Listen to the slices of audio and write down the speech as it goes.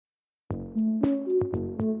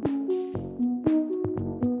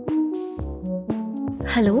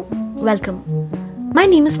Hello, welcome. My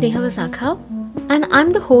name is Sneha Visakha, and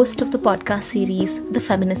I'm the host of the podcast series, The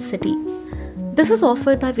Feminist City. This is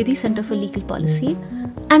offered by Vidhi Center for Legal Policy,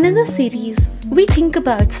 and in this series, we think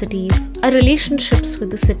about cities, our relationships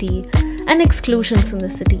with the city, and exclusions in the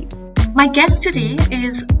city. My guest today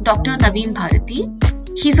is Dr. Naveen Bharathi.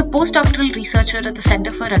 He's a postdoctoral researcher at the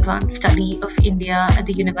Center for Advanced Study of India at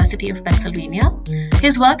the University of Pennsylvania.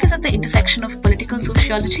 His work is at the intersection of political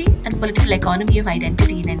sociology and political economy of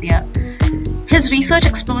identity in India. His research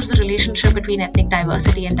explores the relationship between ethnic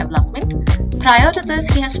diversity and development. Prior to this,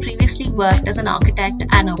 he has previously worked as an architect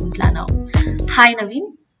and urban planner. Hi,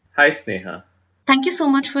 Naveen. Hi, Sneha. Thank you so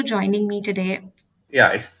much for joining me today. Yeah,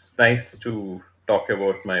 it's nice to talk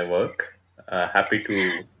about my work. Happy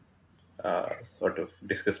to sort of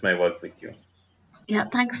discuss my work with you. Yeah,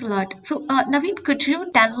 thanks a lot. So, Naveen, could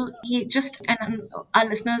you tell me and our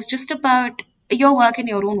listeners just about your work in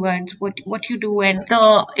your own words, what you do? And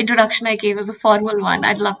the introduction I gave is a formal one.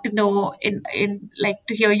 I'd love to know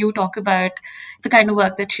to hear you talk about the kind of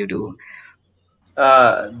work that you do.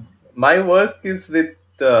 My work is with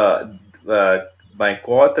my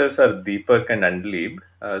co-authors are Deepak and Andleeb.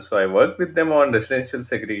 So I work with them on residential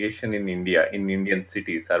segregation in India, in Indian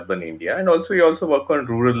cities, urban India, and we also work on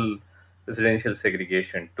rural residential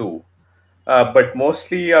segregation too. But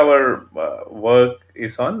mostly our work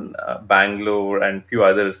is on Bangalore and few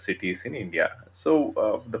other cities in India.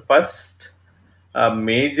 So the first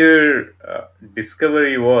major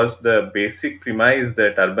discovery was the basic premise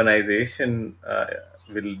that urbanization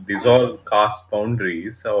will dissolve caste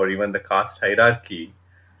boundaries or even the caste hierarchy,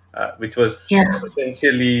 which was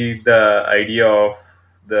essentially the idea of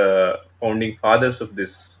the founding fathers of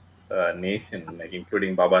this nation, like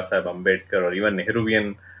including Baba Sahib Ambedkar or even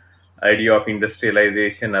Nehruvian idea of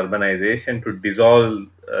industrialization, urbanization to dissolve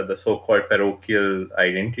the so-called parochial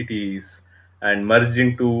identities and merge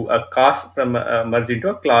into a class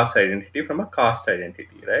identity from a caste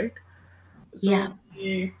identity, right? So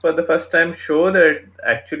we, for the first time, show that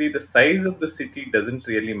actually the size of the city doesn't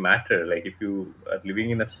really matter. Like if you are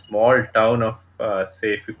living in a small town of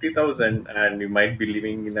say 50,000 and you might be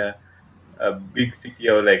living in a big city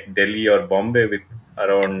or like Delhi or Bombay with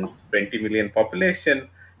around 20 million population,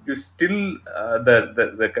 you still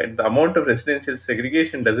the amount of residential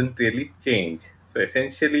segregation doesn't really change. So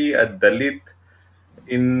essentially, a Dalit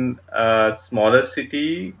in a smaller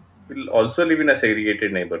city will also live in a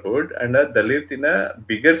segregated neighborhood, and a Dalit in a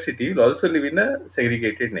bigger city will also live in a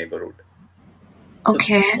segregated neighborhood.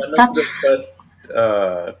 Okay, so one of the first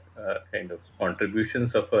kind of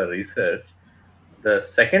contributions of our research. The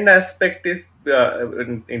second aspect is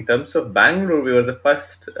in terms of Bangalore, we were the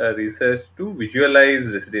first research to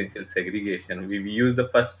visualize residential segregation. We used the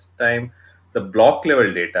first time the block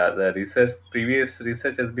level data. The previous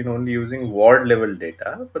research has been only using ward level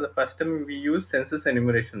data. For the first time, we used census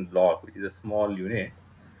enumeration block, which is a small unit,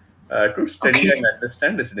 to study and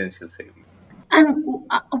understand residential segregation. And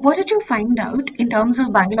what did you find out in terms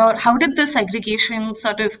of Bangalore? How did the segregation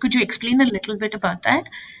could you explain a little bit about that?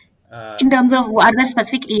 In terms of, are there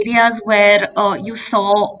specific areas where you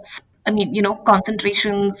saw,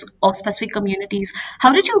 concentrations of specific communities?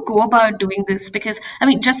 How did you go about doing this? Because,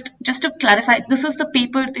 just to clarify, this is the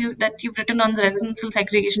paper that you've written on the residential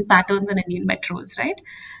segregation patterns in Indian metros, right?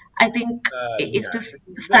 I think this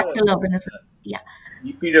fractal urbanism,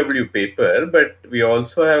 EPW paper, but we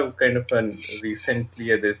also have kind of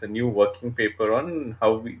recently there's a new working paper on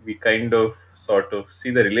how we kind of sort of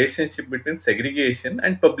see the relationship between segregation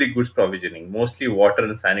and public goods provisioning, mostly water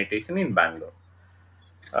and sanitation in Bangalore.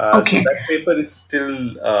 So that paper is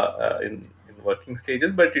still in working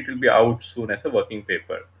stages, but it will be out soon as a working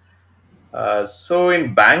paper. So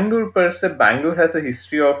in Bangalore per se, Bangalore as a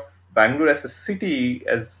city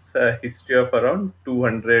has a history of around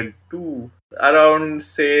 200 to around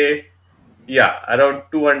 200 to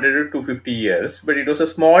 250 years, but it was a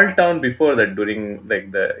small town before that during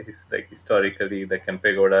historically the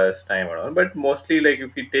Kempegowda's time and all. But mostly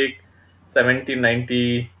if we take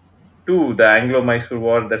 1792, the Anglo-Mysore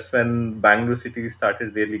War, that's when Bangalore city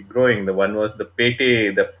started really growing. The one was the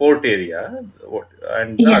Pete, the fort area,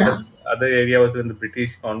 and the other area was when the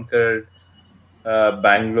British conquered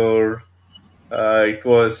Bangalore. It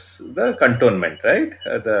was the cantonment, right?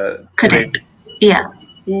 Correct.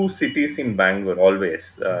 Two cities in Bangalore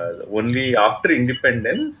always. Only after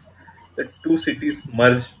independence, the two cities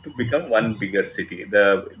merged to become one bigger city.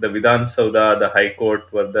 The Vidhan Saudha, the High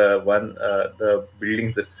Court were the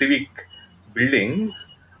buildings, the civic buildings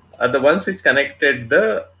are the ones which connected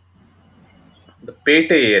the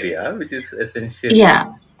Pete area, which is essentially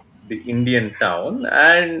the Indian town,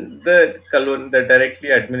 and the directly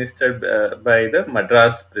administered by the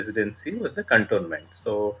Madras presidency was the cantonment.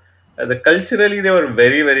 So culturally they were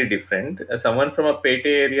very very different. Someone from a Pete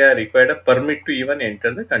area required a permit to even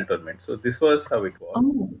enter the cantonment. So this was how it was.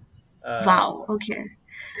 Oh, Uh, wow. Okay.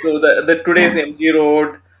 so the today's Yeah. MG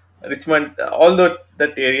Road, Richmond, all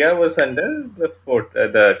that area was under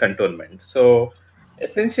the cantonment. So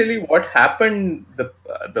essentially, what happened?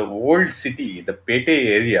 The old city, the Pete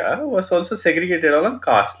area, was also segregated along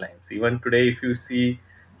caste lines. Even today, if you see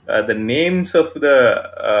the names of the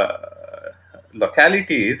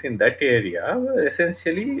localities in that area were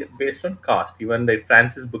essentially based on caste. Even like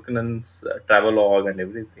Francis Buchanan's travelogue and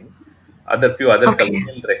everything, other few other Okay.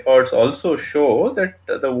 colonial records also show that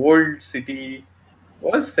the old city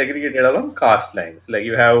was segregated along caste lines. Like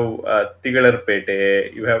you have Tigalar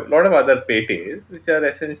Pete, you have a lot of other petes, which are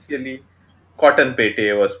essentially Cotton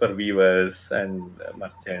Pete was for weavers and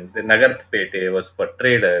merchants. The Nagarth Pete was for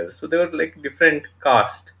traders. So they were like different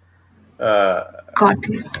caste uh, Got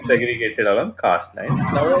it. segregated along caste lines.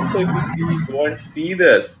 Now also, if you go and see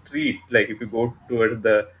the street, like if you go towards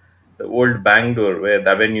the old Bangalore, where the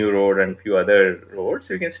Avenue Road and few other roads,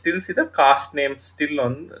 you can still see the caste names still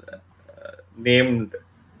on named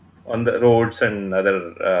on the roads and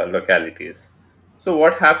other localities. So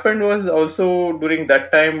what happened was also during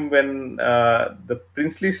that time when the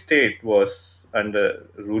princely state was under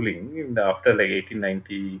ruling after like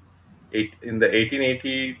 1898, in the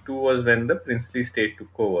 1882 was when the princely state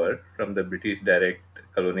took over from the British direct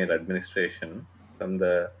colonial administration, from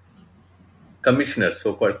the commissioners,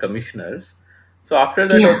 so-called commissioners. So after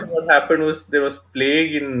that, Yeah. also what happened was there was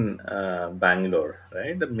plague in Bangalore,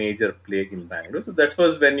 right? The major plague in Bangalore. So that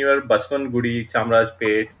was when your Baswangudi,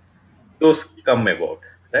 Chamrajpet, those come about,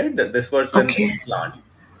 right? This was when they Okay. were planned.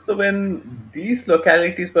 So when these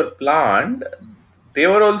localities were planned, they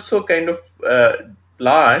were also kind of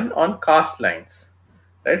planned on caste lines,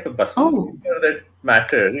 right? For Oh, Baswangudi, for that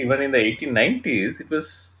matter, even in the 1890s, it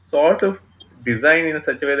was sort of designed in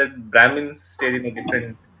such a way that Brahmins stayed in a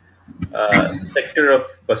different sector of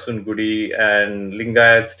Baswangudi, and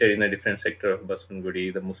Lingayats stayed in a different sector of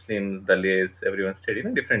Baswangudi. The Muslims, Dalits, everyone stayed in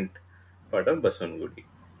a different part of Baswangudi.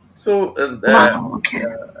 So wow. Okay.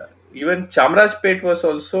 even Chamrajpet was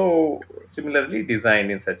also similarly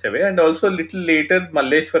designed in such a way, and also a little later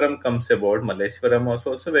Malleshwaram comes about. Malleshwaram was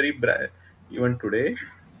also very even today,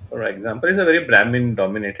 for example, is a very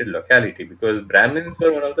Brahmin-dominated locality because Brahmins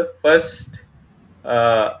were one of the first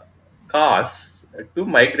uh, castes to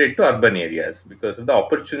migrate to urban areas because of the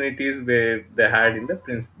opportunities where they had in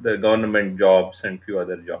the government jobs and few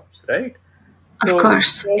other jobs, right? Of So this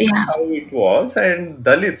course. was Yeah. how it was, and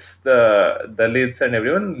the Dalits and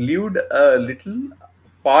everyone lived a little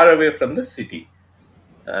far away from the city,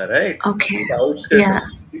 right? Okay. The outskirts of Yeah.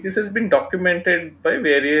 the city. This has been documented by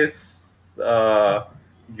various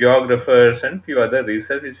geographers and few other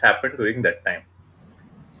research which happened during that time.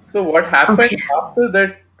 So what happened Okay. after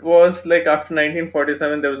that was like after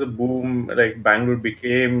 1947 there was a boom. Like Bangalore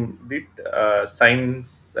became the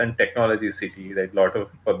science and technology city. Like a lot of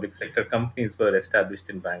public sector companies were established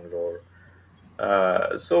in Bangalore.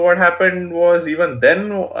 So what happened was even then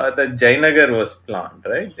the Jainagar was planned.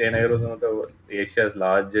 Right, Jainagar was one of the Asia's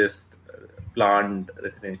largest planned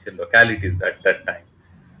residential localities at that time.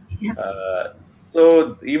 Yeah. Uh,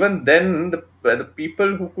 so even then, the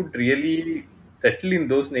people who could really settle in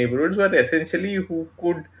those neighborhoods were essentially who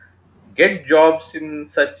could get jobs in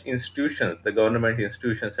such institutions, the government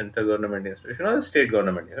institutions, central government institution, or the state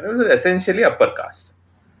government. It was essentially upper caste,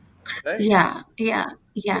 right? Yeah. Yeah.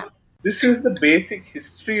 Yeah. This is the basic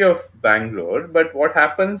history of Bangalore. But what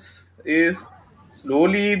happens is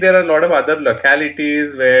slowly there are a lot of other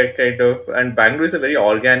localities where kind of, and Bangalore is a very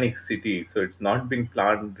organic city, so it's not being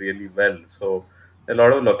planned really well. So there are a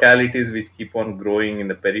lot of localities which keep on growing in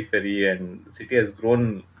the periphery, and the city has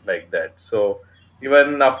grown like that. So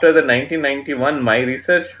even after the 1991, my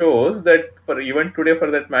research shows that for even today, for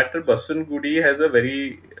that matter, Baswangudi has a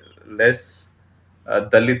very less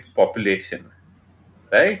Dalit population,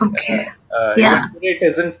 right? Okay. Even Yeah. today, it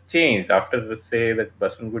hasn't changed after, say, that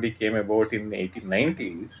Baswangudi came about in the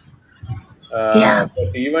 1890s. Yeah.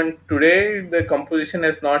 But even today, the composition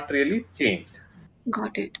has not really changed.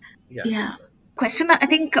 Got it. Yeah. Yeah. Question. I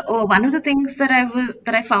think one of the things that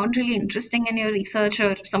I found really interesting in your research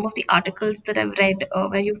or some of the articles that I've read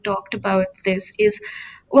where you've talked about this is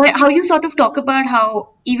how you sort of talk about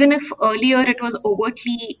how even if earlier it was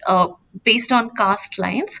overtly based on caste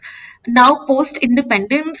lines, now post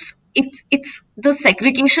independence, it's the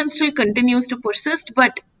segregation still continues to persist,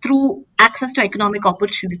 but through access to economic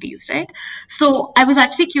opportunities, right? So I was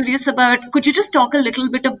actually curious about, could you just talk a little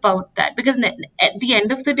bit about that? Because at the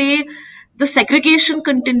end of the day, the segregation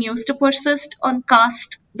continues to persist on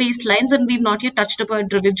caste based lines, and we've not yet touched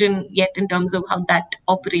about religion yet in terms of how that Yeah,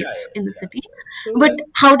 operates in the yeah, city. yeah. So But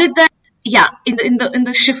how did that, yeah, in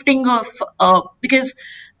the shifting of because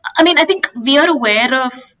I mean, I think we are aware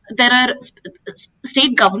of, there are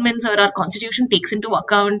state governments, or our constitution takes into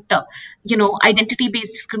account identity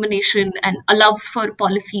based discrimination and allows for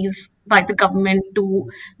policies by the government to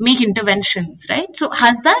make interventions, right? So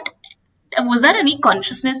has that, was there any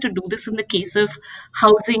consciousness to do this in the case of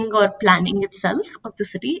housing or planning itself of the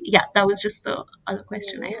city? Yeah, that was just the other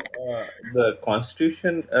question I had. the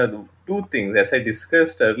constitution, two things. As I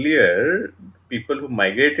discussed earlier, people who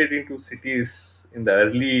migrated into cities in the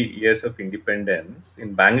early years of independence,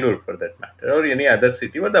 in Bangalore for that matter, or any other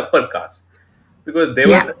city, were the upper caste. Because they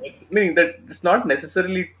were, Yeah, meaning that it's not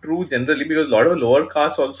necessarily true generally, because a lot of lower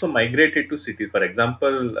castes also migrated to cities. For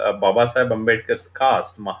example, Baba Sahib Ambedkar's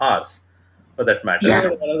caste, Mahars, for that matter, yeah,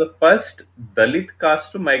 were one of the first Dalit castes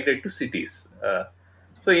to migrate to cities.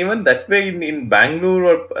 So even that way in Bangalore,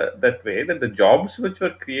 or that way, that the jobs which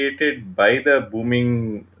were created by the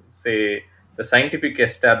booming, say, the scientific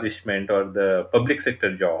establishment or the public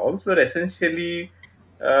sector jobs were essentially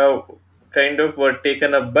uh, kind of were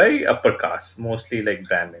taken up by upper castes, mostly like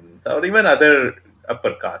Brahmins or even other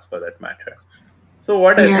upper castes for that matter. So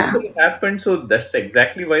what yeah. essentially happened? So that's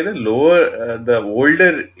exactly why the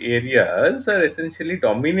older areas are essentially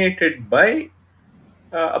dominated by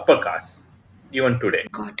upper castes even today,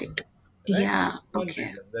 Got it. right? Yeah. One Okay.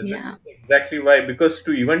 reason. That's Yeah. exactly why, because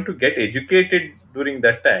to even to get educated during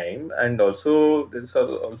that time, and also there's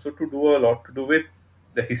also to do a lot to do with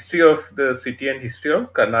the history of the city and history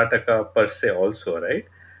of Karnataka per se also, right?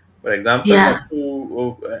 For example, Yeah. up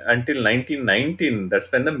to until 1919,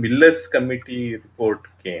 that's when the Miller's Committee report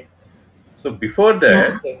came. So before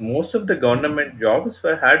Yeah. that, most of the government jobs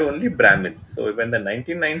were had only Brahmins. So when the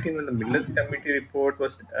 1919, when the Miller's Committee report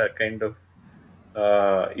was kind of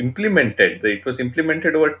implemented, it was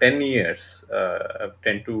implemented over 10 years,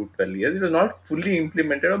 10 to 12 years. It was not fully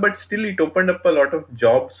implemented, but still it opened up a lot of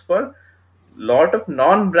jobs for lot of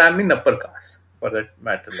non-Brahmin upper caste, for that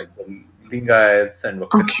matter, like the Lingayats and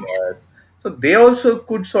Okay. Vakkariyas. So they also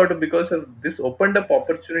could sort of, because of this opened up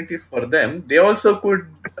opportunities for them, they also could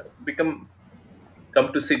become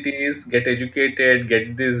come to cities, get educated,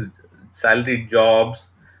 get these salaried jobs,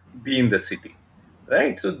 be in the city,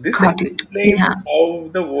 right? So this Got it. explains Yeah. how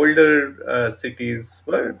the older cities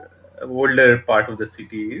were, older part of the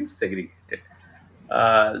city is segregated.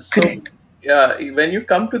 So Correct. yeah, when you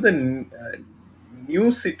come to the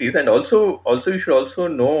new cities, and also you should also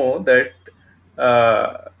know that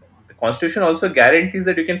the constitution also guarantees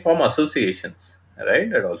that you can form associations, right?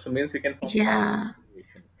 That also means you can form Yeah.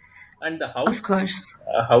 associations. And the Of course.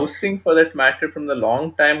 housing for that matter, from the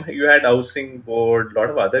long time you had housing board, a lot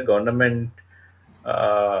of other government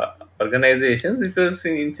uh, organizations which was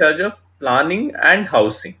in charge of planning and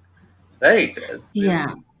housing, right? Yeah.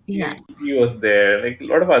 Yeah. He was there, like a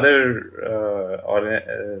lot of other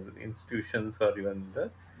institutions, or even the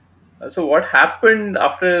so what happened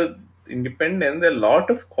after independence, a lot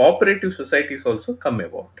of cooperative societies also come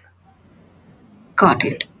about. Got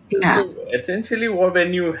it. So Yeah. essentially,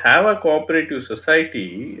 when you have a cooperative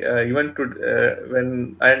society, even to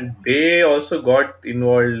when and they also got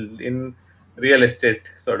involved in real estate,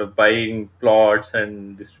 sort of buying plots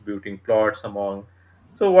and distributing plots among.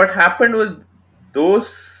 So what happened was those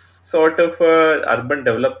sort of urban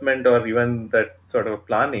development, or even that sort of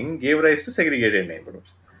planning, gave rise to segregated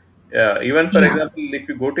neighborhoods. Even for Yeah. example, if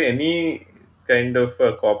you go to any kind of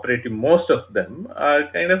cooperative, most of them are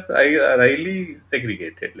kind of are highly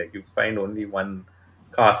segregated. Like you find only one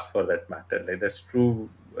caste for that matter. Like that's true.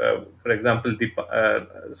 For example,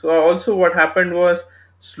 so also what happened was,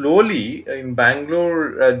 slowly in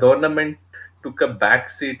Bangalore, government took a back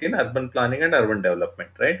seat in urban planning and urban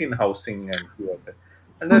development, right? In housing and few other.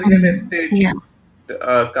 And the real estate Yeah.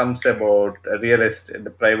 comes about, real estate,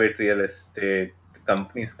 the private real estate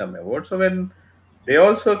companies come about. So when they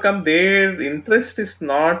also come, their interest is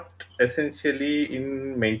not essentially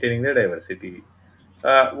in maintaining the diversity.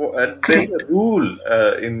 There is Correct. a rule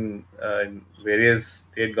in various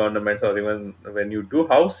state governments, or even when you do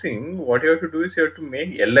housing, what you have to do is you have to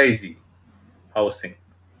make LIG housing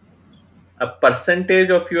a percentage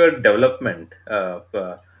of your development,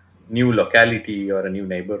 new locality or a new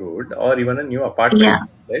neighborhood or even a new apartment Yeah.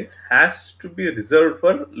 complex has to be reserved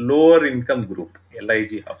for lower income group,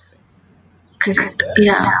 LIG housing. Correct.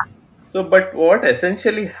 Yeah. So, but what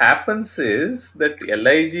essentially happens is that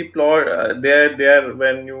LIG plot, they are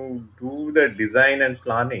when you do the design and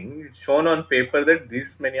planning, it's shown on paper that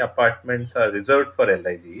these many apartments are reserved for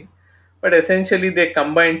LIG, but essentially they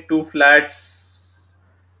combine two flats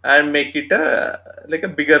and make it a like a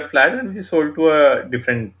bigger flat, and which is sold to a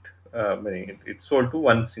different. It's sold to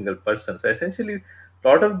one single person. So essentially, a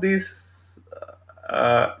lot of these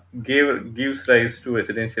gives rise to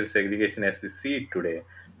residential segregation as we see it today.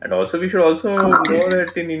 And also, we should also Got know it.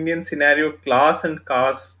 that in Indian scenario, class and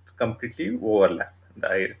caste completely overlap.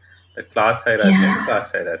 The class hierarchy and Yeah. the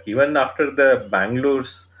caste hierarchy. Even after the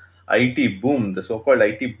Bangalore's IT boom, the so-called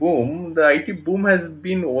IT boom, the IT boom has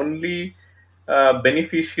been only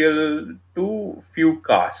beneficial to few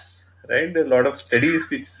castes, right? There are a lot of studies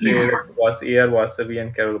which say Yeah. that was A.R. Vasavi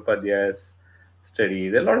and Carol Upadhyay's study.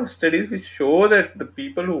 There are a lot of studies which show that the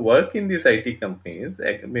people who work in these IT companies,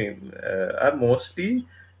 are mostly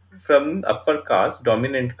from upper caste,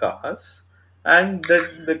 dominant caste, and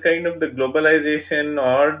that the kind of the globalization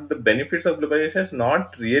or the benefits of globalization has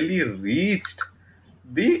not really reached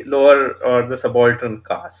the lower or the subaltern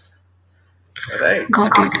caste, right?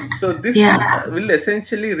 Got it. So this Yeah. will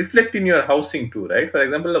essentially reflect in your housing too, right? For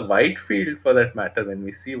example, the white field, for that matter, when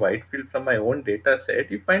we see white field from my own data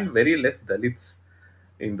set, you find very less Dalits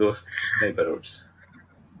in those neighborhoods.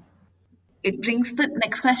 It brings the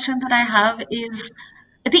next question that I have is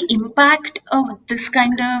the impact of this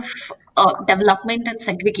kind of development and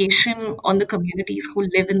segregation on the communities who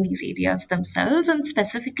live in these areas themselves. And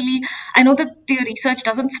specifically, I know that the research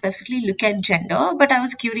doesn't specifically look at gender, but I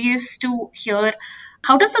was curious to hear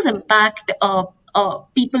how does this impact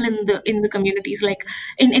people in the communities, like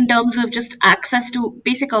in terms of just access to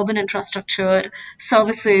basic urban infrastructure,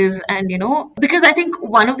 services, and because I think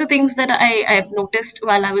one of the things that I've noticed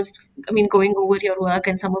while I was, I mean, going over your work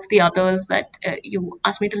and some of the others that you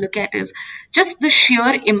asked me to look at is just the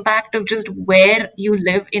sheer impact of just where you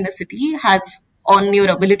live in a city has on your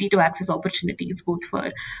ability to access opportunities both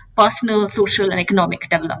for personal, social, and economic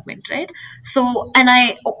development, right? So, and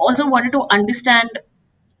I also wanted to understand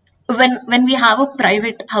when we have a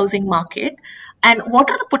private housing market, and what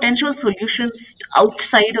are the potential solutions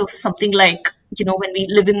outside of something like when we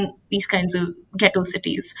live in these kinds of ghetto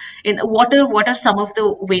cities, in what are some of the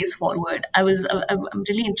ways forward? I'm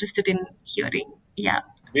really interested in hearing, yeah,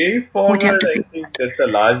 Way what you have forward, to I say. think that's a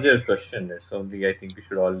larger question. It's only I think we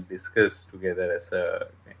should all discuss together as a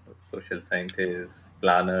social scientists,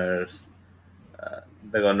 planners,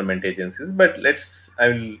 the government agencies. But I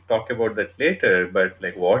will talk about that later. But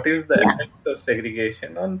like, what is the Yeah. effect of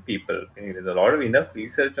segregation on people? I mean, there's a lot of enough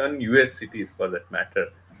research on US cities for that matter,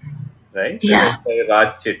 right? Yeah. Like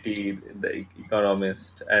Raj Chetty, the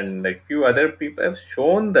economist, and like few other people have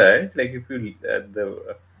shown that like if you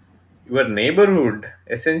the your neighborhood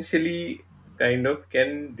essentially kind of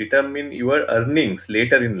can determine your earnings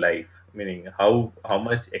later in life, meaning how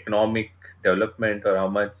much economic development or how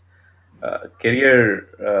much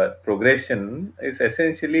career progression is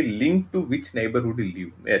essentially linked to which neighborhood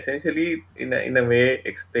you live, essentially in a way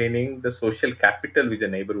explaining the social capital which a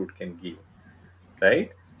neighborhood can give,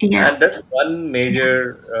 right? Yeah. And that's one Yeah.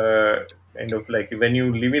 major kind of like when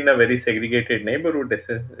you live in a very segregated neighborhood,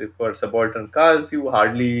 for subaltern cars, you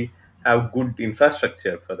hardly have good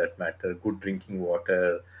infrastructure for that matter, good drinking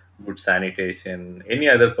water, good sanitation, any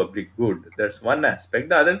other public good. That's one aspect.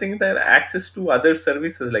 The other thing is that access to other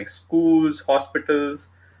services like schools, hospitals,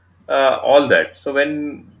 all that. So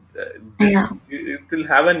when this Yeah. it will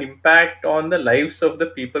have an impact on the lives of the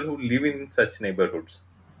people who live in such neighborhoods,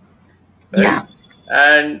 right? Yeah.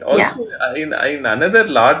 And Yeah. also in another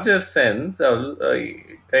larger sense,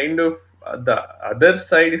 kind of the other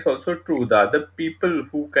side is also true. The other people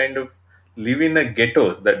who kind of live in a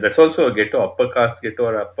ghettos, that's also a ghetto, upper caste ghetto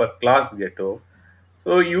or upper class ghetto.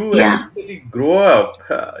 So you Yeah. essentially grow up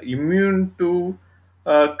immune to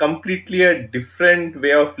completely a different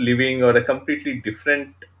way of living or a completely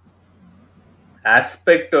different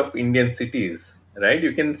aspect of Indian cities, right?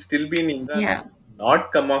 You can still be in India, Yeah.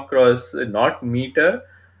 not come across, not meet a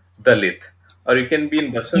Dalit, or you can be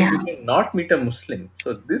in Yeah. Basantpur and not meet a Muslim.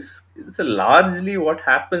 So this is largely what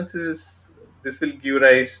happens is this will give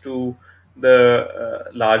rise to the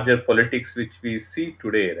larger politics which we see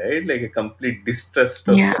today, right? Like a complete distrust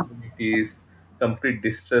of Yeah. communities, complete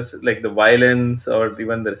distrust, like the violence or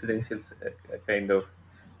even the residential kind of.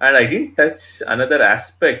 And I didn't touch another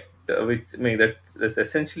aspect, which I mean that's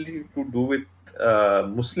essentially to do with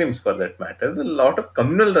Muslims for that matter. A lot of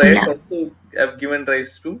communal riots Yeah. also have given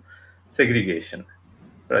rise to segregation.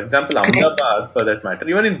 For example, Correct. Ahmedabad, for that matter,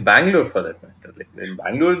 even in Bangalore, for that matter. Like in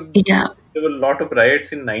Bangalore, Yeah. there were a lot of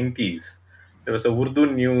riots in 90s. There was a Urdu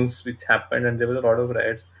news which happened, and there was a lot of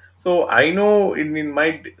riots. So I know in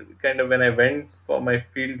my kind of when I went for my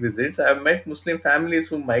field visits, I've met Muslim families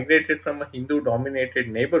who migrated from a Hindu-dominated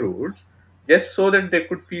neighborhoods just so that they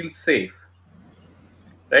could feel safe.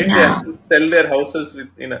 Right? They Yeah. have to sell their houses with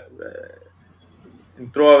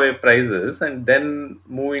throwaway prices and then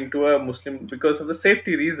move into a Muslim because of the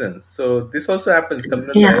safety reasons. So this also happens.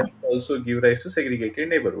 Communal Yeah. riots also give rise to segregated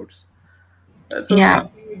neighborhoods. So Yeah.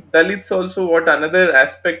 similarly, Dalits also what another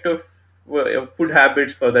aspect of food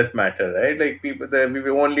habits for that matter, right? Like people that we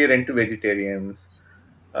only rent to vegetarians.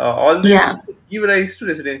 All this Yeah. give rise to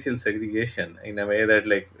residential segregation in a way that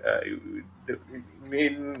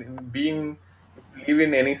being if you live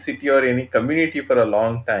in any city or any community for a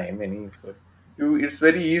long time, it's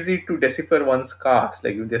very easy to decipher one's caste.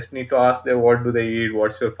 Like you just need to ask them what do they eat,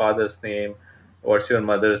 what's your father's name, what's your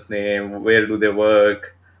mother's name, where do they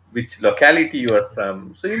work, which locality you are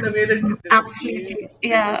from. So in a way that Absolutely. there's a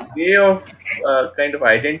Yeah. way of kind of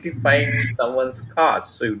identifying someone's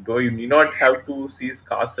caste. So you need not have to see his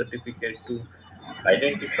caste certificate to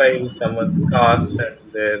identify someone's caste and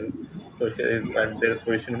their their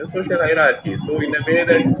position in the social hierarchy. So in a way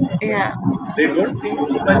that Yeah. they don't think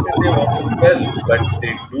too much when they want to sell, but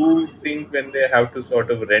they do think when they have to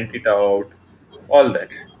sort of rent it out, all that.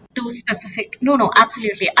 Too specific. No, no,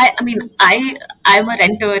 absolutely. I mean, I'm a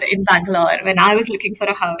renter in Bangalore. When I was looking for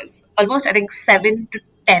a house, almost I think 7 to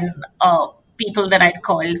 10 people that I'd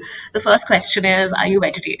called. The first question is, "Are you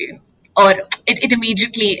vegetarian?" Or it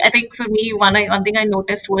immediately. I think for me, one thing I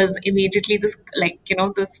noticed was immediately this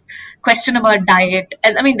this question about diet.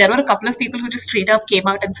 And I mean, there were a couple of people who just straight up came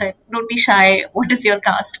out and said, "Don't be shy. What is your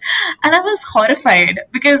caste?" And I was horrified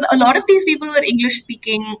because a lot of these people were English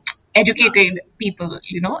speaking educated people.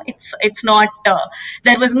 It's not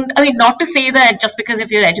there wasn't, I mean, not to say that just because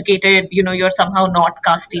if you're educated, you're somehow not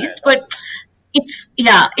casteist, but it's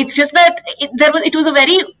just that it was a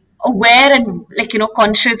very aware and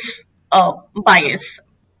conscious bias.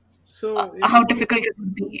 So How difficult it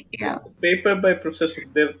would be. Yeah. a paper by Professor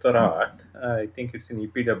Subdev Tarat, I think it's in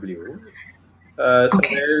EPW. So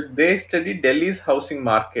Okay. they study Delhi's housing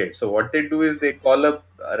market. So what they do is they call up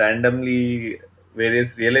randomly various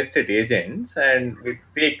real estate agents and with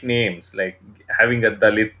fake names, like having a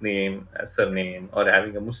Dalit name as a name or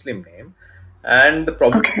having a Muslim name, and the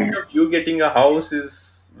probability Okay. of you getting a house is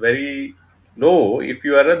very low if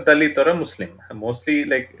you are a Dalit or a Muslim. Mostly,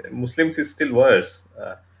 like Muslims is still worse.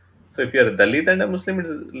 So if you're a Dalit and a Muslim, it's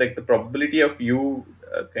like the probability of you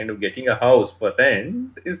kind of getting a house for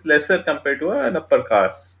rent is lesser compared to an upper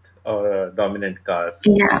caste or a dominant caste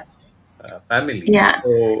Yeah. family. Yeah.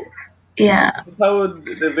 So Yeah. this is how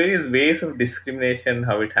the various ways of discrimination,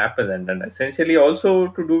 how it happens, and essentially also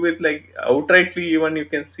to do with like outrightly, even you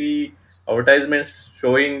can see advertisements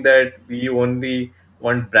showing that we only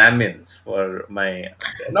want Brahmins for my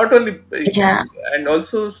not only Yeah. and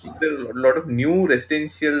also there are a lot of new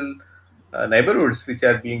residential neighborhoods which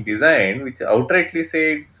are being designed which outrightly say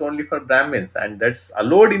it's only for Brahmins, and that's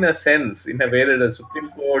allowed in a sense in a way that the Supreme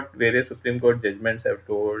Court, various Supreme Court judgments have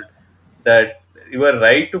told that your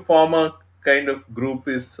right to form a kind of group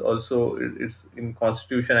is also it's in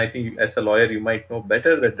constitution. I think as a lawyer you might know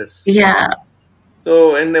better that that's Yeah.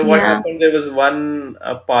 so. And then what Yeah. happened, there was one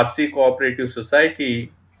Parsi cooperative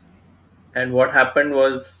society, and what happened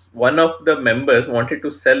was one of the members wanted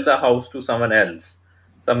to sell the house to someone else,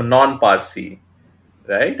 some non-Parsi,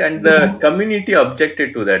 right? And the community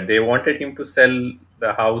objected to that. They wanted him to sell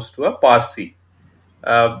the house to a Parsi.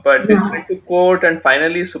 But this Yeah. went to court, and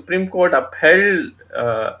finally, Supreme Court upheld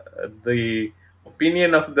the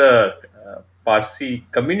opinion of the Parsi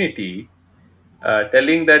community,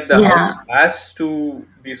 telling that the house Yeah. has to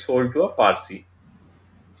be sold to a Parsi.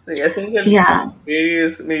 So essentially, Yeah.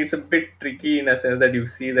 various. I mean, it's a bit tricky in a sense that you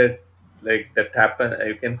see that like that happen.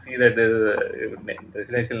 You can see that the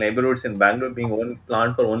residential neighborhoods in Bangalore being one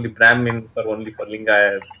planned for only Brahmins or only for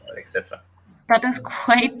Lingayats or etc. That is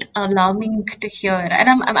quite alarming to hear. And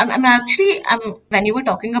I'm actually, when you were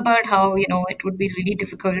talking about how, it would be really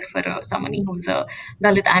difficult for somebody who's a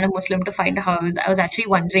Dalit and a Muslim to find a house, I was actually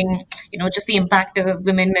wondering, just the impact of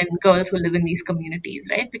women and girls who live in these communities,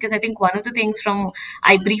 right? Because I think one of the things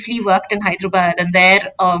I briefly worked in Hyderabad, and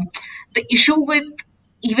there, the issue with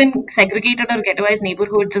even segregated or ghettoized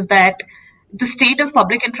neighborhoods is that the state of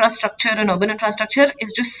public infrastructure and urban infrastructure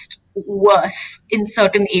is just worse in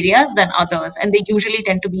certain areas than others, and they usually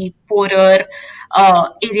tend to be poorer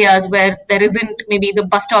areas where there isn't, maybe the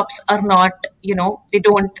bus stops are not, they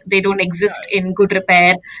don't exist in good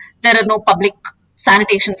repair. there are no public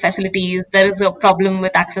sanitation facilities, there is a problem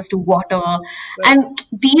with access to water, Right. and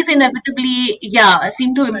these inevitably, yeah,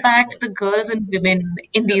 seem to impact the girls and women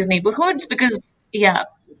in Yeah, these neighborhoods because, yeah,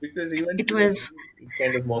 because even it today, was,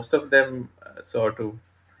 kind of most of them sort of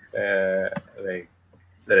like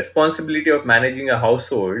the responsibility of managing a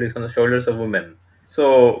household is on the shoulders of women.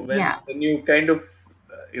 So yeah, when you kind of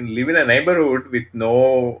live in a neighborhood with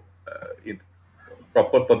no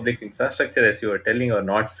proper public infrastructure, as you were telling, or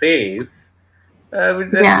not safe,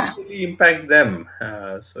 will yeah, essentially impact them.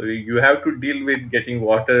 So you have to deal with getting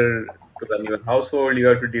water to run your household. You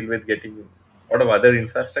have to deal with getting a lot of other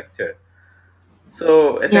infrastructure.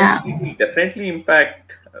 So yeah, essentially, it will definitely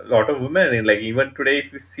impact a lot of women. Like even today,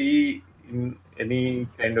 if you see in any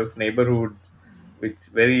kind of neighborhood with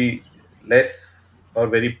very less or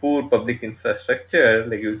very poor public infrastructure,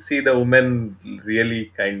 like you see the women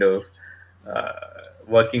really kind of uh,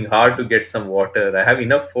 working hard to get some water. I have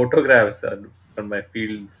enough photographs from my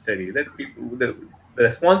field study that the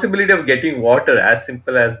responsibility of getting water, as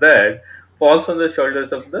simple as that, falls on the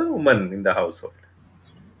shoulders of the woman in the household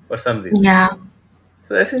for some reason. yeah,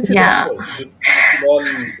 So essentially, of yeah. course, this will all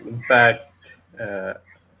impact uh,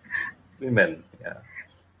 women. Yeah,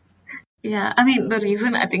 Yeah, I mean, the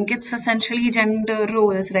reason I think it's essentially gender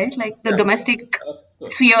roles, right? Like the yeah, domestic of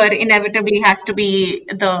course, sphere inevitably has to be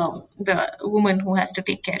the woman who has to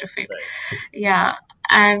take care of it. right. Yeah,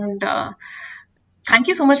 and thank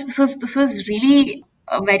you so much. This was really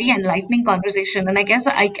a very enlightening conversation, and I guess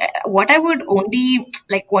what I would only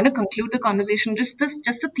like want to conclude the conversation just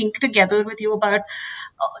to think together with you about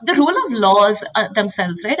the role of laws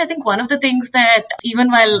themselves, right? I think one of the things that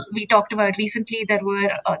even while we talked about recently, there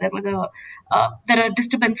are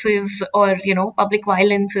disturbances or public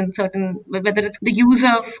violence in certain, whether it's the use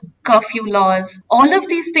of curfew laws. All of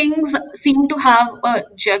these things seem to have a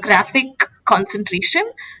geographic concentration,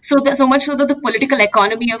 so much so that the political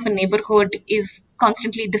economy of a neighborhood is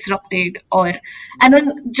constantly disrupted, or and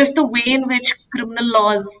then just the way in which criminal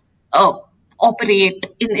laws operate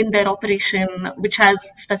in their operation, which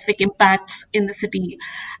has specific impacts in the city,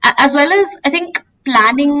 as well as I think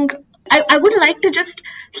planning. I would like to just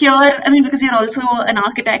hear, I mean, because you're also an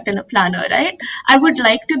architect and a planner, right? I would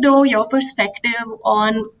like to know your perspective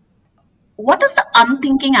on what is the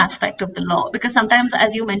unthinking aspect of the law, because sometimes,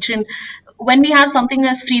 as you mentioned, when we have something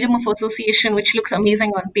as freedom of association, which looks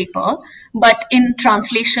amazing on paper, but in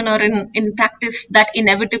translation or in practice, that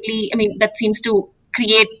inevitably, I mean, that seems to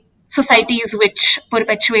create societies which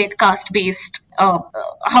perpetuate caste based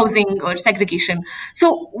housing or segregation.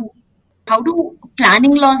 So how do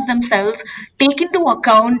planning laws themselves take into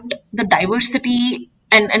account the diversity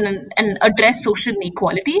and address social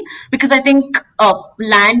inequality? Because I think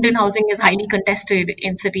land and housing is highly contested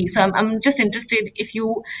in cities. So I'm just interested if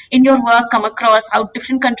you, in your work, come across how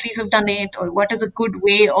different countries have done it, or what is a good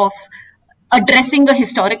way of addressing a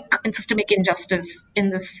historic and systemic injustice in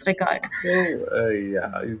this regard. So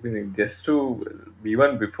yeah, even just to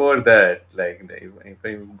even before that, like if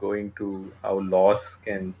I'm going to how laws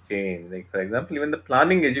can change, like for example, even the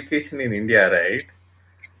planning education in India, right?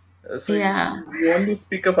 So Yeah, you only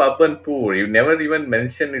speak of urban poor. You never even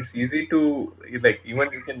mention it's easy to like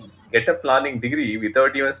even you can get a planning degree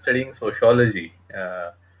without even studying sociology,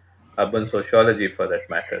 urban sociology for that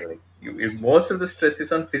matter. Like most of the stress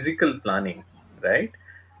is on physical planning, right?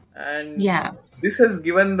 And yeah, this has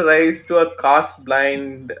given rise to a caste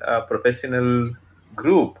blind professional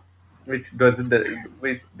group, which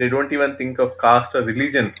they don't even think of caste or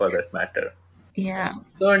religion for that matter. yeah,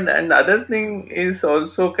 So, and other thing is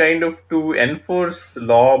also kind of to enforce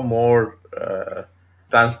law more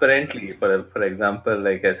transparently. For example,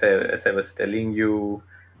 like as I was telling you,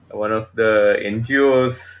 one of the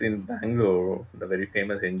NGOs in Bangalore, the very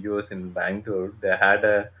famous NGOs in Bangalore, they had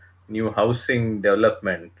a new housing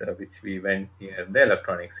development which we went near the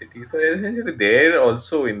Electronic City. So essentially, there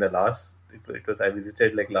also in the last it was I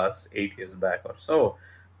visited like last 8 years back or so.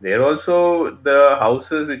 There also the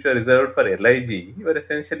houses which were reserved for LIG were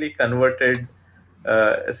essentially converted.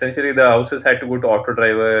 Essentially, the houses had to go to auto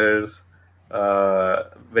drivers,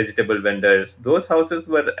 vegetable vendors. Those houses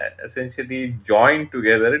were essentially joined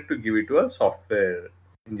together to give it to a software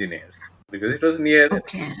engineers because it was near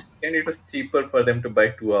okay, and it was cheaper for them to buy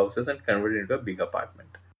two houses and convert it into a big apartment.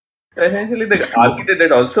 So essentially, the architect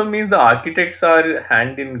that also means the architects are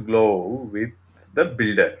hand in glove with the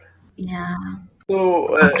builder. yeah,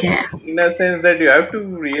 So, okay, in a sense that you have to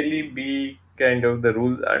really be kind of the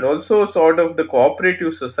rules, and also sort of the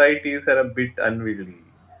cooperative societies are a bit unwieldy,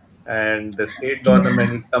 and the state yeah,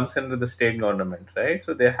 government it comes under the state government, right?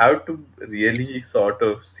 So they have to really sort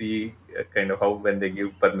of see kind of how when they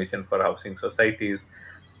give permission for housing societies,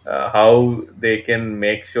 how they can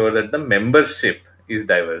make sure that the membership is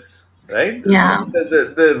diverse, right? Yeah.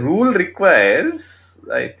 The rule requires,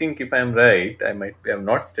 I think, if I'm right, I might have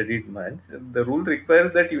not studied much. The rule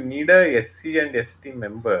requires that you need a SC and ST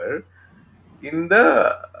member in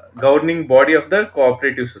the governing body of the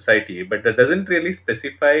cooperative society, but that doesn't really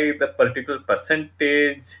specify the particular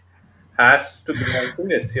percentage has to belong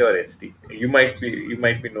to SC or ST. You might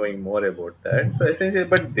be knowing more about that. So essentially,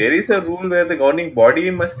 but there is a rule where the governing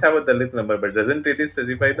body must have a Dalit member, but doesn't really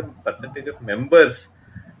specify the percentage of members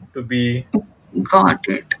to be Got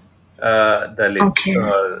it. Dalit Okay.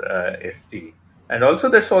 or ST. And also,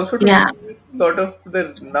 that's also to Yeah. do with a lot of the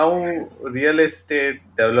now real estate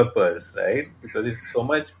developers, right? Because it's so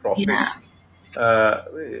much profit Yeah. uh,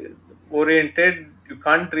 oriented. You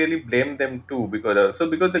can't really blame them too, because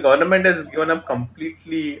the government has given up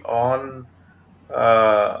completely on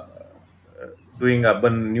uh, doing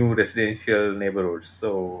urban new residential neighborhoods.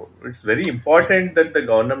 So it's very important that the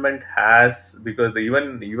government has, because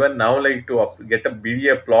even now, like to get a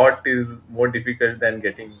BDA plot is more difficult than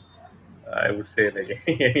getting, I would say, like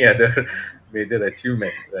any other major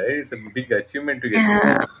achievement, right? It's a big achievement to get a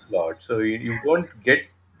Yeah. plot. So you don't get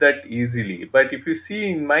that easily. But if you see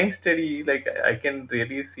in my study, like I can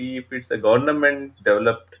really see if it's a government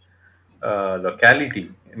developed locality.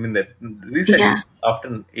 I mean, that recently, Yeah. after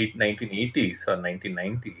 1980s or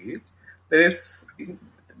 1990s, there is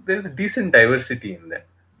there's decent diversity in them,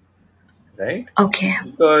 right? Okay.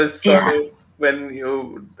 Because sort Yeah. of when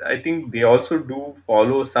you, I think they also do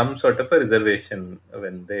follow some sort of a reservation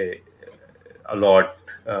when they allot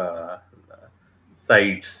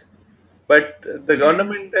sites. But the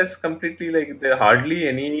government has completely, like, there are hardly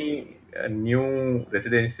any new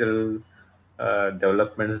residential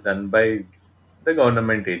developments done by the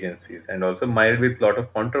government agencies, and also mired with lot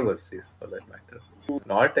of controversies for that matter.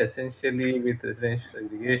 Not essentially with residential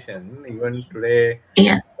segregation, even today,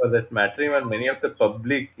 Yeah. for that matter, even many of the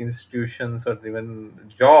public institutions or even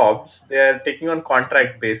jobs, they are taking on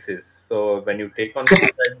contract basis. So when you take on Correct.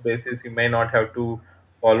 contract basis, you may not have to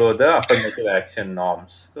follow the affirmative action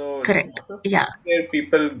norms. So Correct. Yeah. where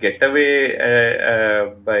people get away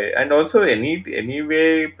by, and also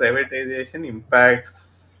anyway privatization impacts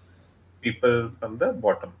people from the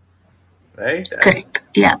bottom, right? And Correct.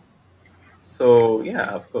 Yeah. so yeah,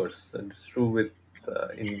 of course, it's true with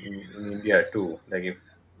in India too. Like if,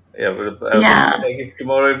 yeah, I was thinking, Yeah. like if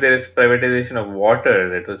tomorrow, if there is privatization of water,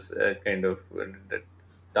 that was kind of that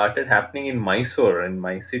started happening in Mysore, in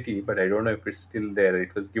my city, but I don't know if it's still there.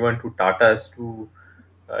 It was given to Tatas to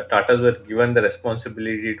Tatas were given the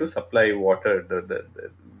responsibility to supply water. The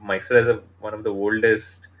Mysore has one of the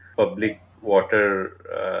oldest public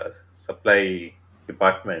water supply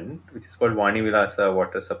department, which is called Vani Vilasa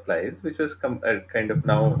Water Supplies, which was kind of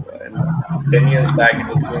now, 10 years back, it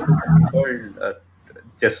was given to something called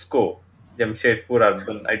JESCO, Jamshedpur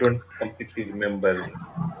Urban. I don't completely remember.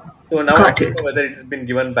 So now I Got don't it. know whether it's been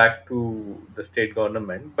given back to the state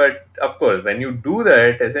government. But of course, when you do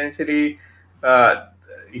that, essentially, uh,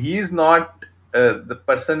 he is not the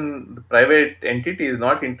person, the private entity is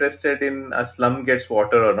not interested in a slum gets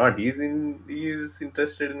water or not. He is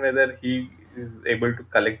interested in whether he is able to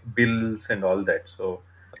collect bills and all that. So,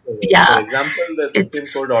 for Yeah. example, the Supreme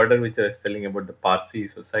It's Court order which I was telling about the Parsi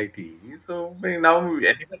society. So I mean, now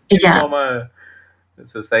anyone can yeah. form a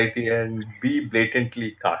society and be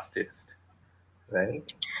blatantly casteist,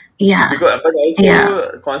 right? Yeah. Because, but Yeah.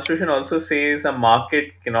 also constitution also says a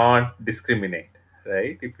market cannot discriminate,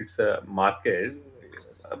 right? If it's a market,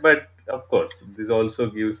 but of course this also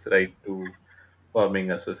gives right to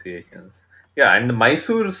forming associations. Yeah, and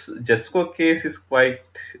Mysore's Jesco case is quite,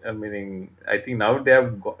 I mean, I think now they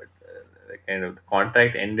have got kind of the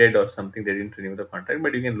contract ended or something. They didn't renew the contract,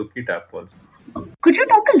 but you can look it up also. Could you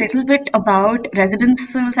talk a little bit about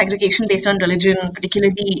residential segregation based on religion,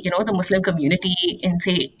 particularly, the Muslim community in,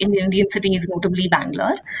 say, in Indian cities, notably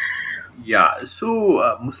Bangalore? Yeah,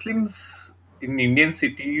 so Muslims in Indian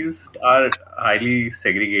cities are highly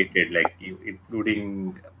segregated, like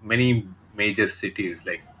including many major cities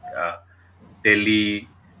like uh, Delhi,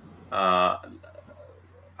 uh,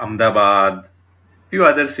 Ahmedabad, few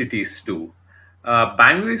other cities too.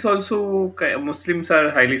 Bangalore is also Muslims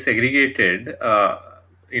are highly segregated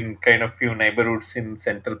in kind of few neighborhoods in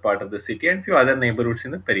central part of the city and few other neighborhoods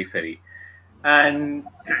in the periphery. And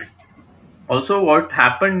also, what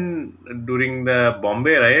happened during the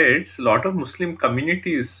Bombay riots, a lot of Muslim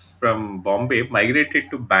communities from Bombay migrated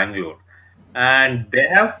to Bangalore, and they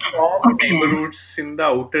have formed Okay. neighborhoods in the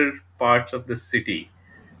outer parts of the city.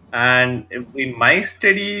 And in my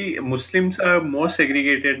study, Muslims are more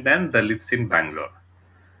segregated than Dalits in Bangalore.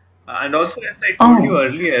 And also, as I told you Oh,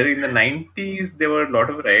 earlier, in the 90s, there were a lot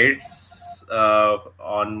of riots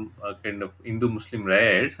on kind of Hindu-Muslim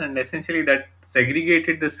riots, and essentially that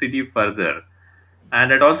segregated the city further.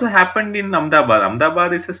 And it also happened in Ahmedabad.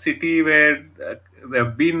 Ahmedabad is a city where there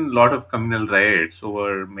have been a lot of communal riots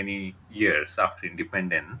over many years after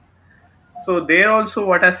independence. So there also,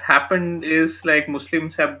 what has happened is like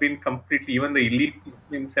Muslims have been completely, even the elite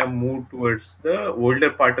Muslims have moved towards the older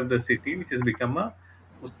part of the city, which has become a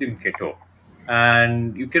Muslim ghetto.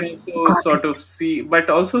 And you can also got it. sort of see, but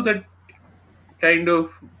also that kind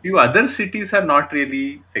of few other cities are not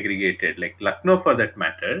really segregated, like Lucknow for that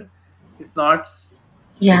matter, is not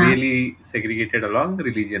Yeah, really segregated along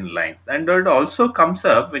religion lines. And it also comes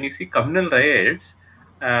up when you see communal riots.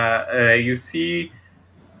 You see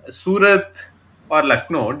Surat or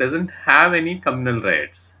Lucknow doesn't have any communal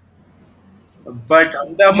riots, but yeah,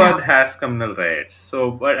 Ahmedabad has communal riots.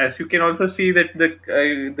 So, but as you can also see that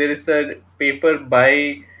there is a paper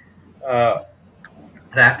by uh,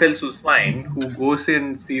 Raphael Susswein who goes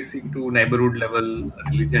and sees into neighborhood level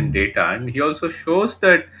religion data, and he also shows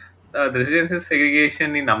that the residential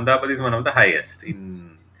segregation in Ahmedabad is one of the highest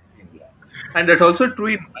in India. And that's also true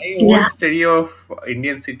in my own yeah, study of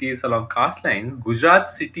Indian cities along caste lines. Gujarat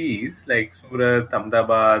cities like Surat,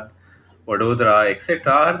 Ahmedabad, Vadodara,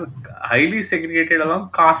 etc., are highly segregated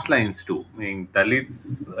along caste lines too. Meaning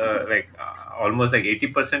Dalits, almost like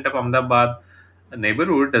 80% of Ahmedabad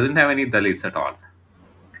neighborhood doesn't have any Dalits at all.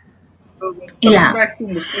 So when coming yeah, back to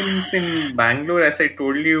Muslims in Bangalore, as I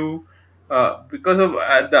told you, because of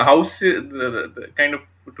the house, the kind of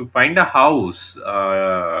to find a house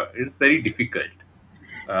is very difficult.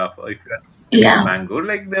 If you are Muslim in yeah, Bangalore,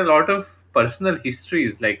 like there are a lot of personal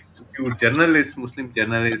histories, like few journalists, Muslim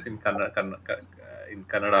journalists in Kannada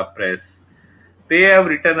press, they have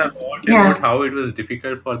written a lot yeah, about how it was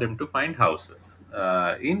difficult for them to find houses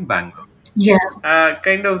in Bangalore. yeah.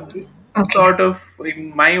 Kind of this Okay. sort of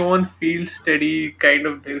in my own field study, kind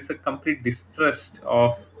of there is a complete distrust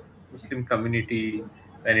of Muslim community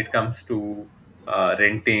when it comes to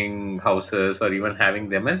renting houses or even having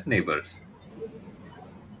them as neighbors.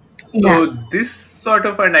 Yeah, So this sort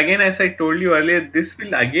of, and again, as I told you earlier, this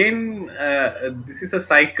will again, this is a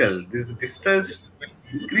cycle. This distrust will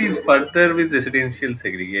increase further with residential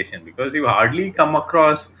segregation because you hardly come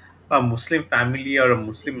across a Muslim family or a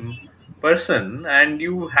Muslim person, and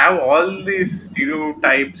you have all these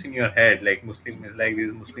stereotypes in your head. Like Muslim is like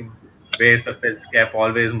this, Muslim wears a fez cap,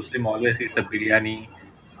 always Muslim, always eats a biryani.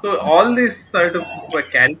 So all these sort of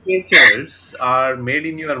caricatures are made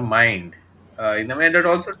in your mind in a way that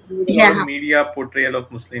also to do with a lot of yeah, media portrayal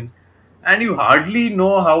of Muslims, and you hardly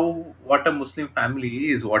know how what a Muslim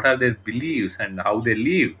family is, what are their beliefs, and how they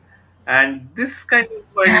live, and this kind of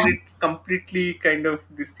yeah, and it's completely kind of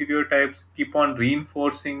the stereotypes keep on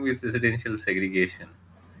reinforcing with residential segregation.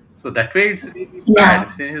 So that way, it's really bad. yeah,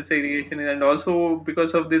 Residential segregation, and also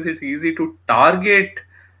because of this, it's easy to target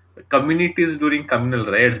communities during communal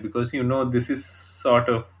riots because this is sort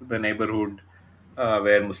of the neighborhood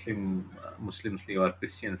where Muslims live or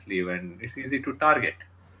Christians live, and it's easy to target.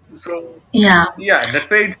 So yeah. yeah, that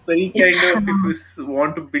way it's very kind It's of if you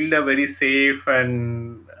want to build a very safe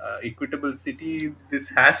and equitable city, this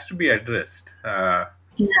has to be addressed.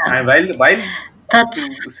 yeah. And while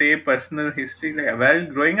That's to say personal history, like, while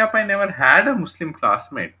growing up, I never had a Muslim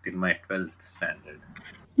classmate till my 12th standard.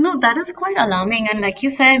 No, that is quite alarming. And like you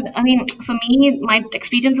said, I mean, for me, my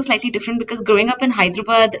experience is slightly different because growing up in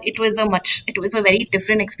Hyderabad, it was a very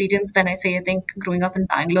different experience than I think growing up in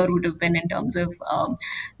Bangalore would have been in terms of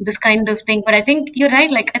this kind of thing. But I think you're right.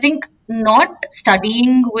 Like, I think not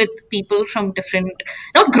studying with people from different,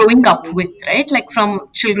 not growing up with, right? Like from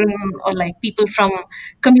children or like people from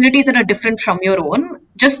communities that are different from your own,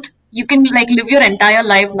 just you can like live your entire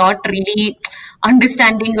life not really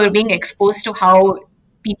understanding or being exposed to how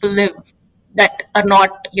people live that are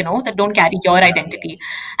not that don't carry your Yeah, identity.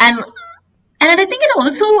 And and I think it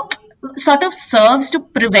also sort of serves to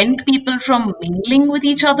prevent people from mingling with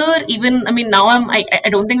each other. Even I mean now I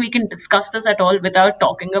don't think we can discuss this at all without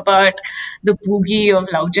talking about the boogie of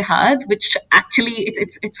love jihad, which actually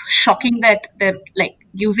it's shocking that they're like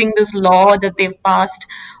using this law that they've passed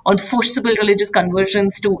on forcible religious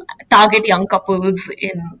conversions to target young couples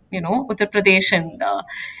in Uttar Pradesh. And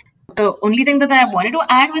the only thing that I wanted to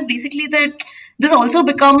add was basically that this also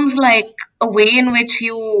becomes like a way in which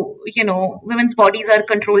women's bodies are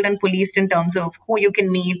controlled and policed in terms of who you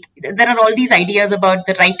can meet. There are all these ideas about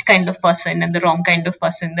the right kind of person and the wrong kind of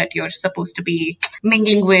person that you're supposed to be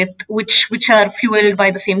mingling with, which are fueled by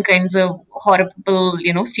the same kinds of horrible,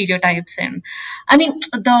 stereotypes. And I mean,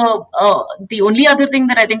 the only other thing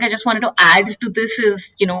that I think I just wanted to add to this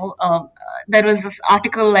is, there was this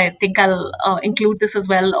article, I think I'll include this as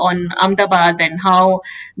well, on Ahmedabad and how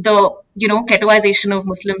the ghettoisation of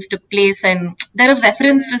Muslims took place, and there are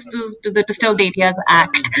references to the Disturbed Areas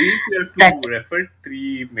Act. To refer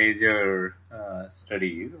three major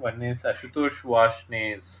studies. One is Ashutosh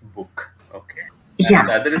Varshney's book, okay. Yeah.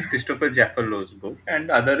 The other is Christopher Jaffalow's book, and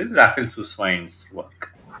the other is Raphael Suswine's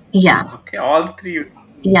work. Yeah. Okay, all three.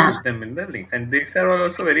 Yeah. Put them in the links, and these are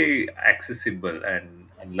also very accessible.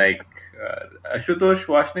 And like Ashutosh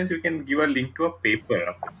Varshney, you can give a link to a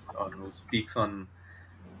paper who speaks on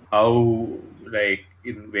how, like,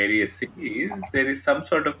 in various cities, there is some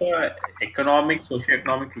sort of a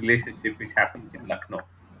socio-economic relationship which happens in Lucknow,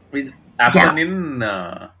 which happen in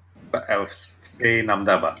say in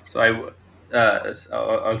Ahmedabad. So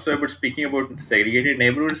also about speaking about segregated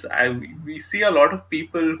neighborhoods, we see a lot of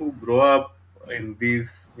people who grow up in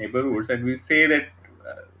these neighborhoods, and we say that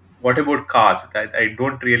what about caste? I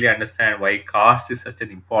don't really understand why caste is such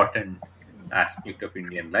an important aspect of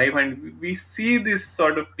Indian life, and we see this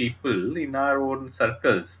sort of people in our own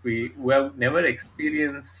circles who have never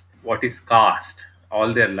experienced what is caste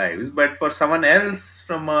all their lives, but for someone else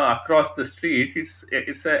from across the street,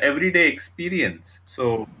 it's a everyday experience.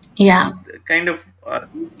 So kind of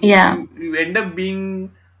you end up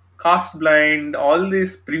being caste blind. All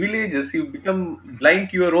these privileges, you become blind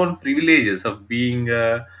to your own privileges of being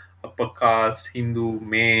a upper caste Hindu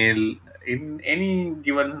male in any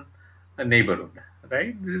given neighborhood,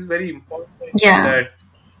 right? This is very important.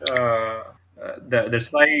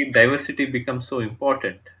 That's why diversity becomes so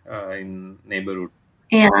important in neighborhood.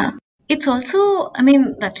 Yeah. It's also, I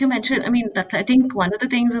mean, that you mentioned, I mean, that's, I think, one of the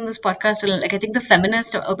things in this podcast, like, I think the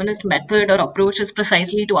feminist or urbanist method or approach is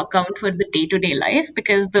precisely to account for the day-to-day life,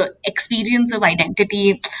 because the experience of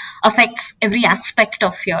identity affects every aspect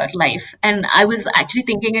of your life. And I was actually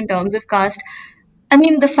thinking in terms of caste, I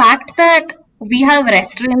mean, the fact that we have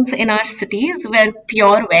restaurants in our cities where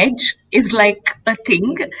pure veg is like a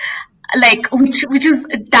thing, like which is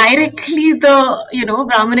directly the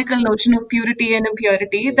Brahminical notion of purity and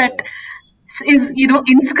impurity that is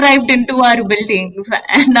inscribed into our buildings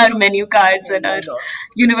and our menu cards and our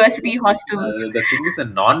university hostels. The thing is, the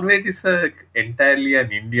non-veg is entirely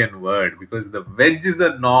an Indian word, because the veg is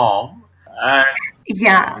the norm,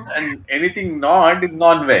 and anything not is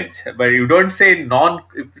non-veg. But you don't say non.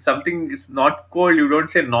 If something is not cold, you don't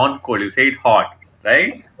say non-cold. You say it hot,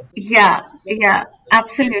 right? Yeah,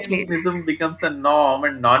 absolutely. Vegetarianism becomes a norm,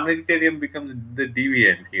 and non-vegetarian becomes the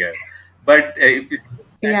deviant here. But if you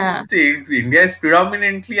statistics, India is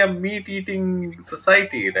predominantly a meat-eating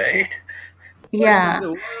society, right? Yeah.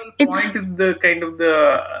 The point is the kind of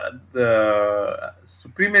the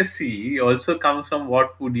supremacy also comes from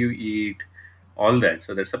what food you eat, all that.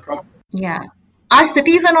 So that's a problem. Yeah. Our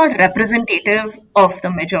cities are not representative of the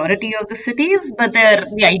majority of the cities, but they're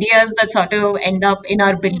the ideas that sort of end up in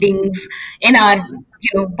our buildings, in our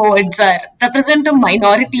boards, represent a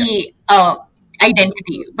minority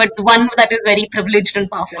identity, but one that is very privileged and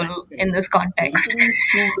powerful in this context.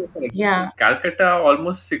 Yeah. Calcutta,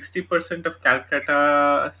 almost 60% of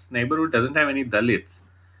Calcutta's neighborhood doesn't have any Dalits,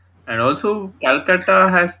 and also Calcutta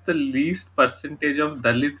has the least percentage of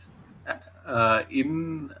Dalits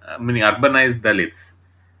urbanized Dalits,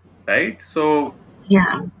 right? So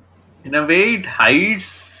in a way, it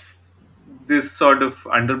hides this sort of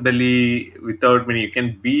underbelly without many. You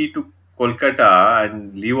can be to Kolkata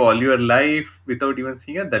and live all your life without even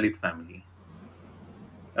seeing a Dalit family.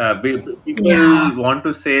 People want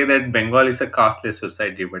to say that Bengal is a casteless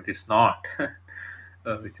society, but it's not.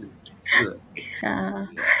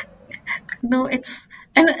 No, it's,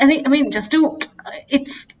 and I think, I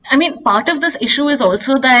mean, part of this issue is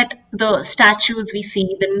also that the statues we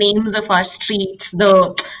see, the names of our streets,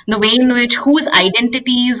 the way in which whose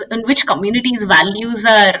identities and which communities' values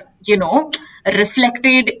are,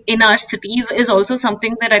 reflected in our cities is also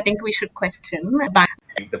something that I think we should question.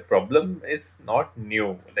 The problem is not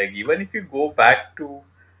new. Like, even if you go back to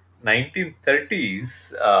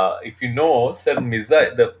 1930s, if you know, Sir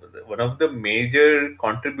Mirza, one of the major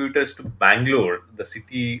contributors to Bangalore, the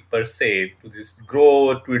city per se, to this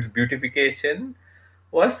growth, to its beautification,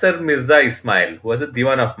 was Sir Mirza Ismail, who was a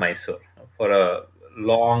Diwan of Mysore for a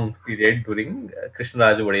long period during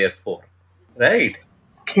Krishnaraj Wadiyar IV, right?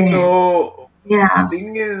 Okay. So Yeah.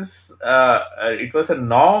 Thing is, it was a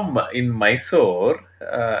norm in Mysore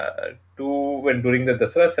to when during the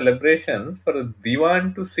Dasara celebrations for a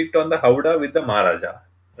diwan to sit on the howdah with the Maharaja,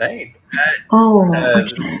 right? Oh,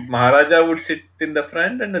 okay. Maharaja would sit in the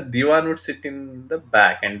front and the diwan would sit in the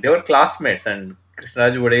back, and they were classmates. And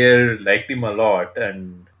Krishnaraj Wadayar liked him a lot,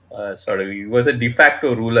 and sort of he was a de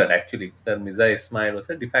facto ruler actually. Sir Mirza Ismail was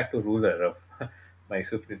a de facto ruler of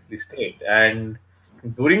Mysore princely state, and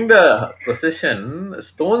during the procession,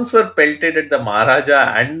 stones were pelted at the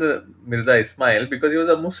Maharaja and the Mirza Ismail because he was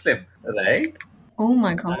a Muslim, right? Oh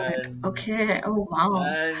my God. And Okay. Oh wow.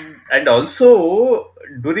 and also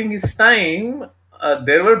during his time,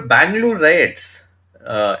 there were Bangalore riots,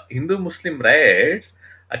 Hindu Muslim riots,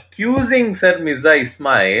 accusing Sir Mirza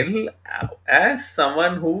Ismail as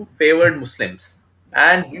someone who favored Muslims,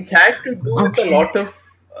 and this had to do with a Okay. lot of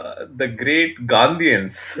the great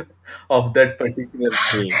Gandhians of that particular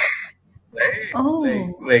day. Right?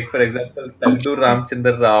 Oh. Like for example, Tagdur Okay.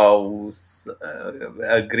 Ramchandra Rao,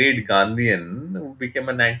 a great Gandhian who became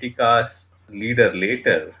an anti-caste leader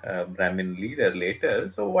later, Brahmin leader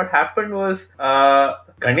later. So what happened was,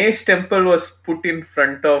 Ganesh temple was put in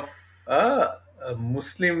front of a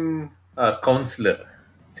Muslim councillor,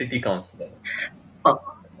 city councillor. Oh,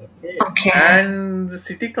 Okay. okay. And the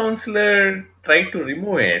city councillor tried to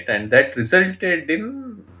remove it, and that resulted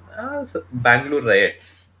in Bangalore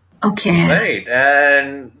riots. Okay. Right,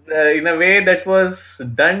 and in a way that was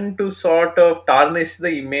done to sort of tarnish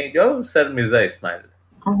the image of Sir Mirza Ismail.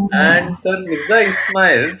 And Oh. Sir Mirza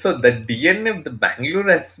Ismail, so the DNA of the Bangalore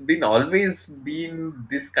has been always been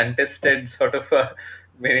this contested sort of a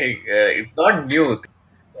very, it's not new. It's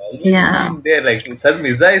always Yeah. been there. Like Sir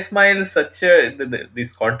Mirza Ismail, such a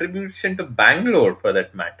this contribution to Bangalore for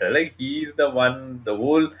that matter. Like he's the one,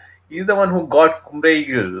 he's the one who got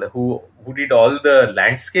Kumraigal, who did all the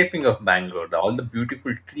landscaping of Bangalore, all the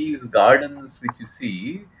beautiful trees, gardens which you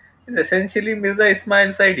see, is essentially Mirza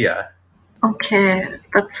Ismail's idea. Okay.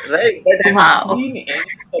 That's Right, but have you wow. seen any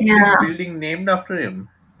public Yeah. building named after him?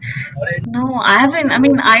 No, I haven't. I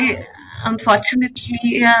mean, I unfortunately,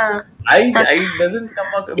 yeah. I That's doesn't come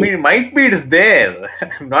up. I mean, it might be it's there.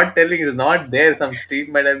 I'm not telling it's not there. Some street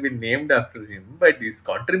might have been named after him, but his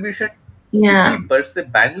contribution to the yeah. city per se,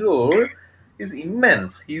 Bangalore, is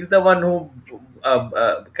immense. He's the one who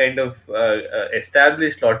kind of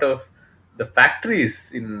established a lot of the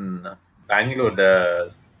factories in Bangalore.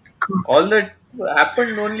 All that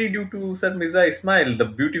happened only due to Sir Mirza Ismail, the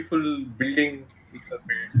beautiful buildings which were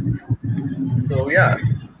built. So yeah,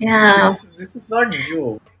 Yeah. this is not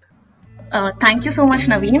new. Thank you so much,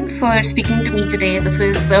 Naveen, for speaking to me today. This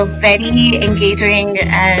was a very engaging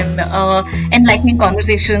and enlightening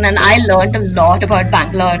conversation, and I learned a lot about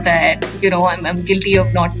Bangalore that I'm guilty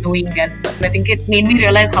of not knowing. As I think it made me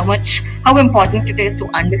realize how important it is to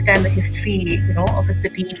understand the history, of a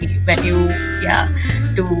city when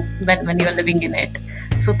when you're living in it.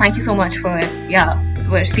 So thank you so much for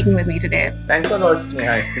speaking with me today. Thanks a lot,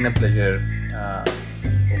 Sneha. It's been a pleasure.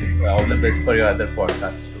 All the best for your other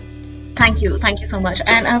podcasts too. Thank you so much.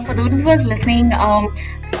 And for those of us listening,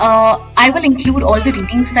 I will include all the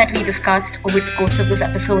readings that we discussed over the course of this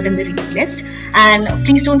episode in the reading list. And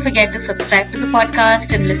please don't forget to subscribe to the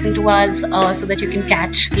podcast and listen to us so that you can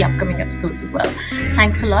catch the upcoming episodes as well.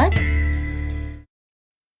 Thanks a lot.